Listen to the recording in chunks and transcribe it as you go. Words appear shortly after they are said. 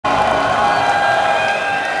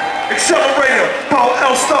Accelerator, power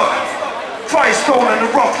L stuck. Firestone and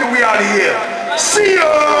the ruffian, we out of here. See ya!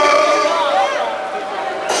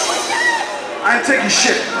 I ain't taking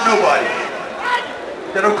shit from nobody.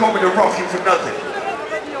 They don't call me the ruffian for nothing.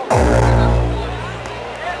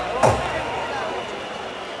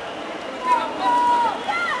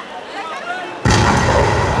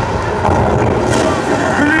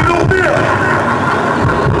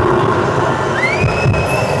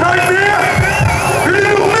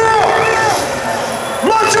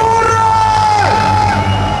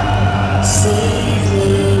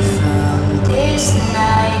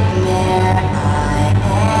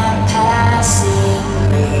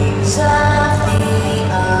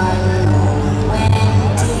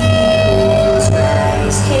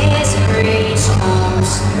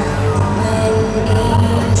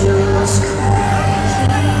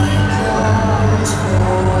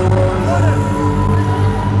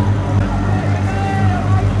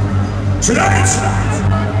 Tonight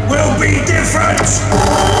will be different!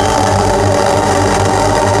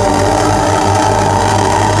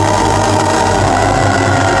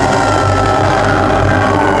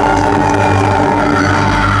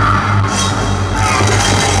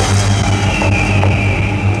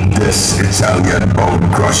 This Italian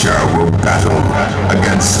bone crusher will battle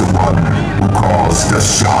against the one who calls the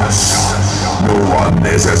shots. No one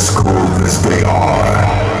is as cool as they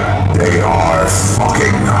are. They are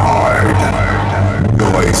fucking hard.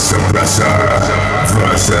 Noize Suppressor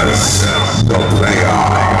versus the Playah.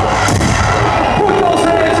 Put those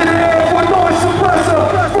hands in the air for Noize Suppressor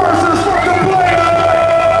versus the Playah.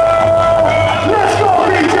 Let's go,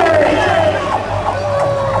 DJ.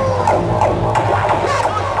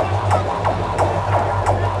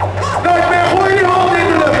 Nightmare, gooi die hand in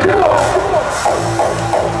de lucht.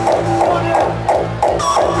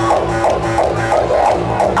 Kom op.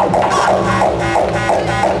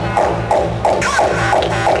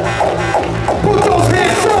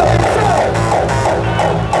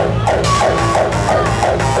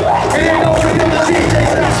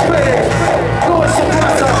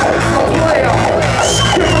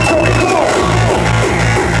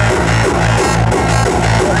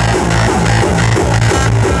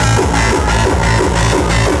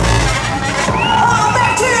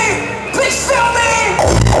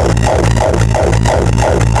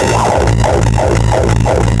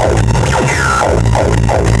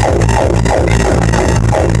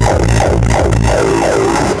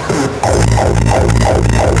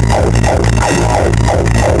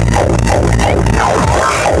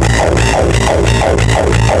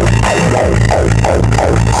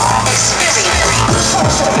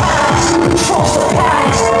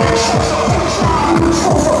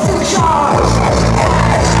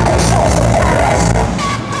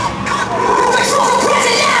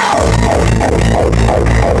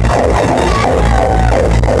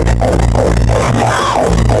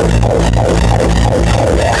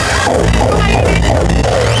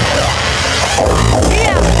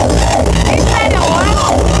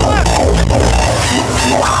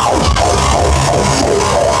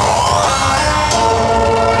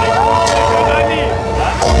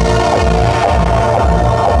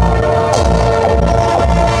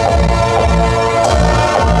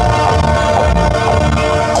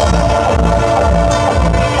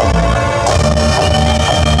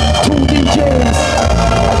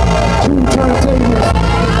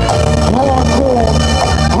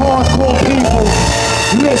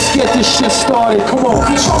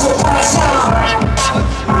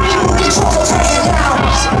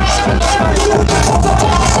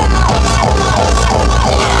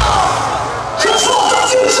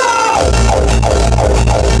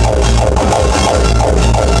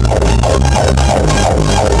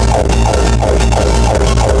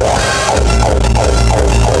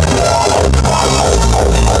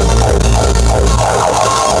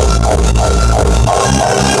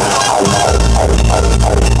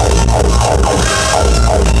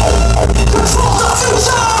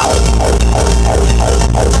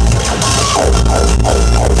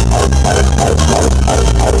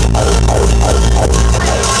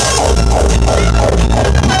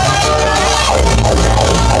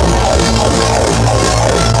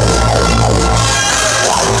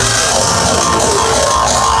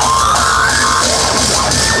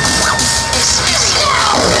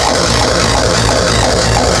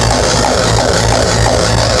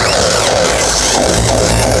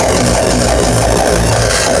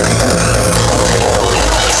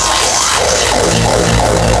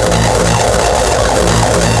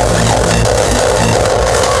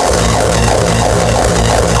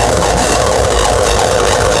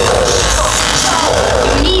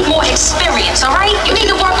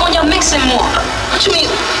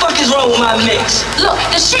 control my mix. Look,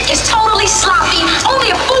 the shit is totally sloppy.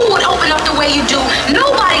 Only a fool would open up the way you do.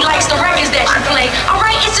 Nobody likes the records that you play.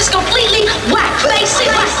 Alright, it's just completely whack. Basic.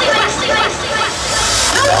 Nobody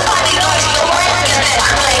likes the records that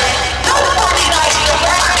I play. Nobody likes the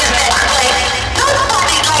records that I play.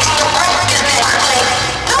 Nobody likes the records that I play.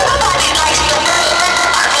 Nobody likes the records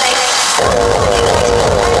that I play.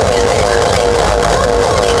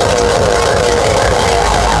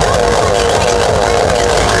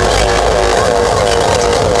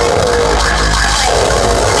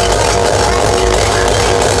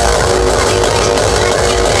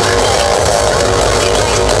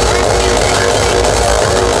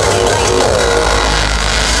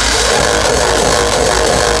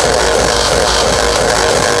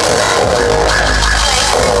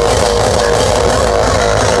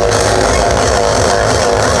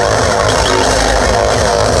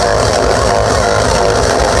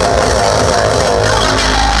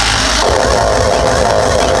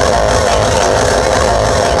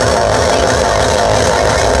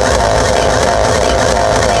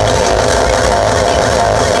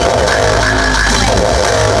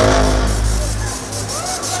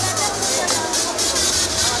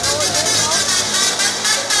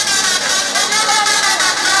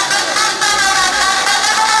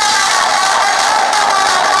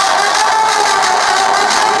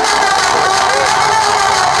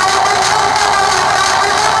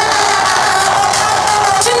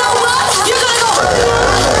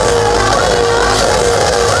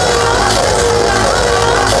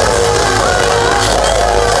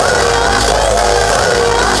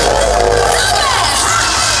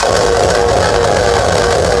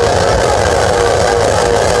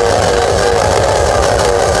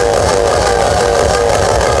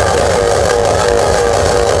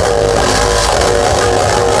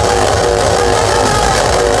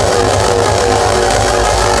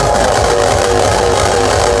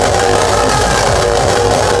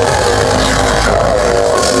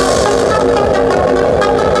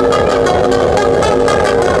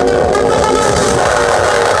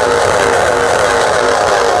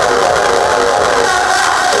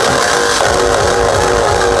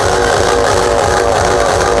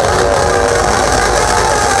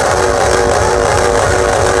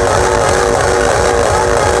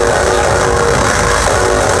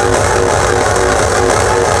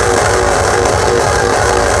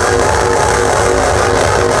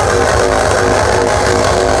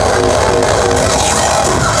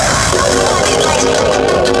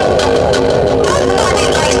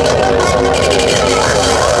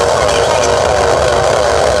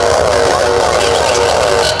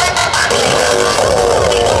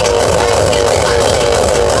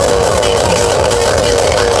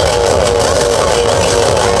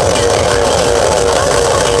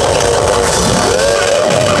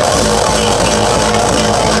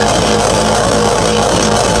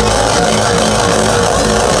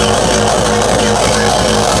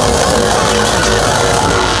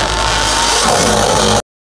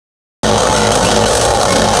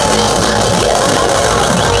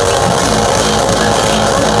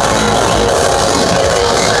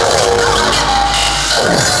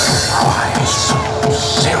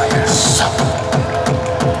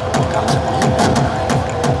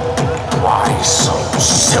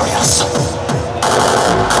 serious.